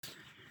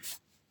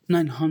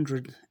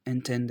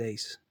910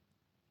 days,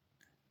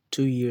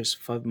 2 years,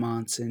 5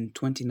 months, and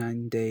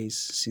 29 days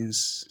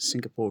since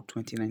Singapore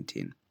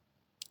 2019,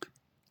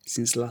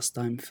 since last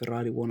time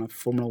Ferrari won a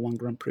Formula One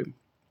Grand Prix.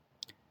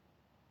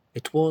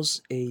 It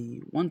was a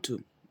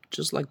 1-2,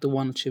 just like the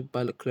one achieved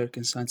by Leclerc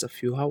and Sainz a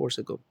few hours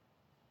ago.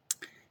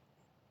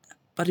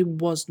 But it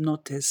was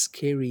not as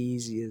scary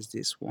easy as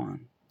this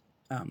one.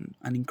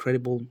 An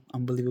incredible,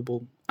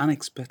 unbelievable,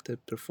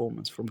 unexpected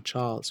performance from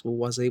Charles, who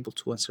was able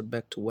to answer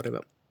back to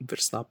whatever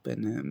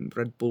Verstappen and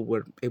Red Bull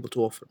were able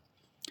to offer.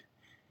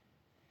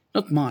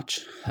 Not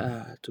much,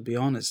 to be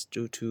honest,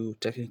 due to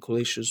technical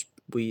issues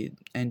with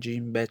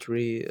engine,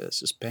 battery,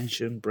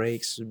 suspension,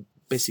 brakes,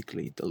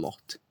 basically the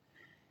lot.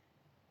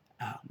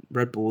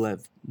 Red Bull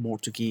have more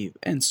to give,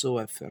 and so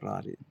have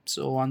Ferrari.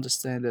 So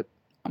understand that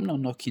I'm not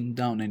knocking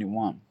down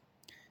anyone,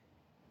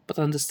 but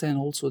understand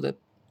also that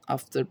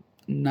after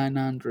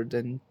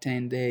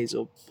 910 days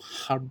of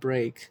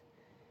heartbreak,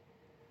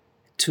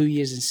 2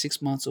 years and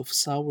 6 months of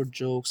sour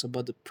jokes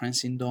about the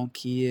prancing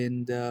donkey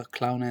and the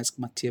clown-esque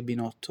Mattia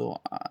Binotto,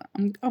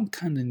 I'm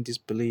kind of in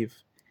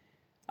disbelief.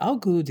 How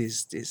good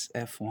is this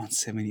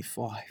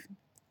F175?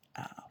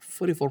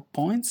 44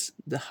 points,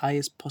 the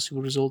highest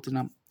possible result in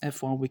a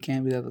F1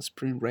 weekend without a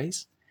sprint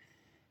race.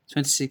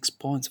 26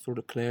 points for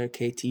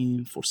Leclerc,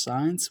 18 for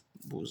Sainz.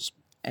 Was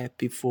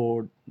happy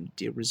for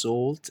the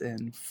result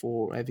and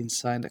for having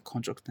signed a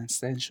contract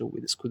extension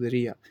with the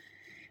Scuderia.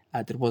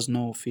 There was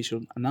no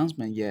official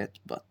announcement yet,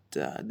 but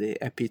the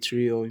happy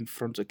trio in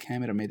front of the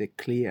camera made it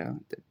clear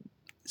that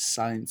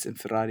Sainz and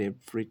Ferrari have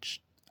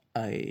reached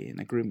an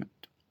agreement.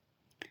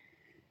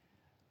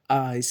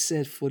 I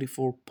said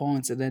 44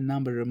 points, and that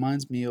number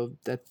reminds me of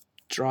that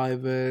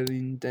driver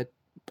in that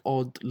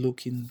odd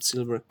looking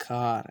silver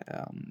car.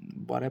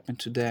 What happened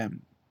to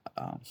them?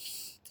 Um,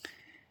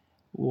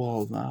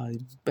 well, I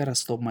better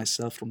stop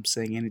myself from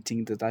saying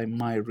anything that I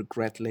might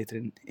regret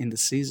later in the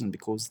season,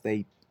 because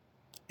they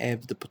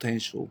have the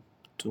potential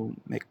to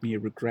make me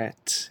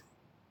regret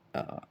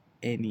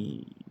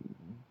any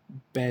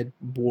bad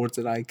words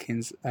that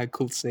I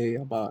could say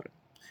about it.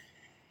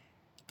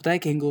 But I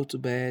can go to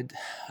bed,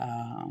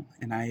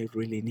 and I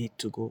really need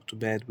to go to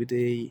bed with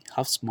a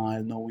half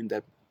smile, knowing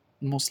that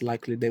most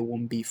likely they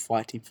won't be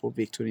fighting for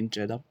victory in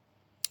Jeddah,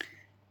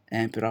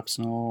 and perhaps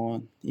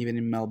not even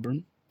in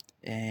Melbourne,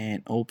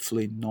 and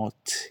hopefully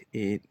not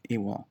in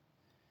Imola.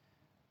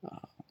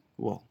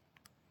 Well,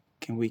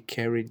 can we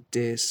carry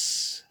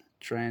this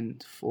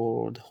trend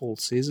for the whole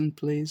season,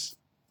 please?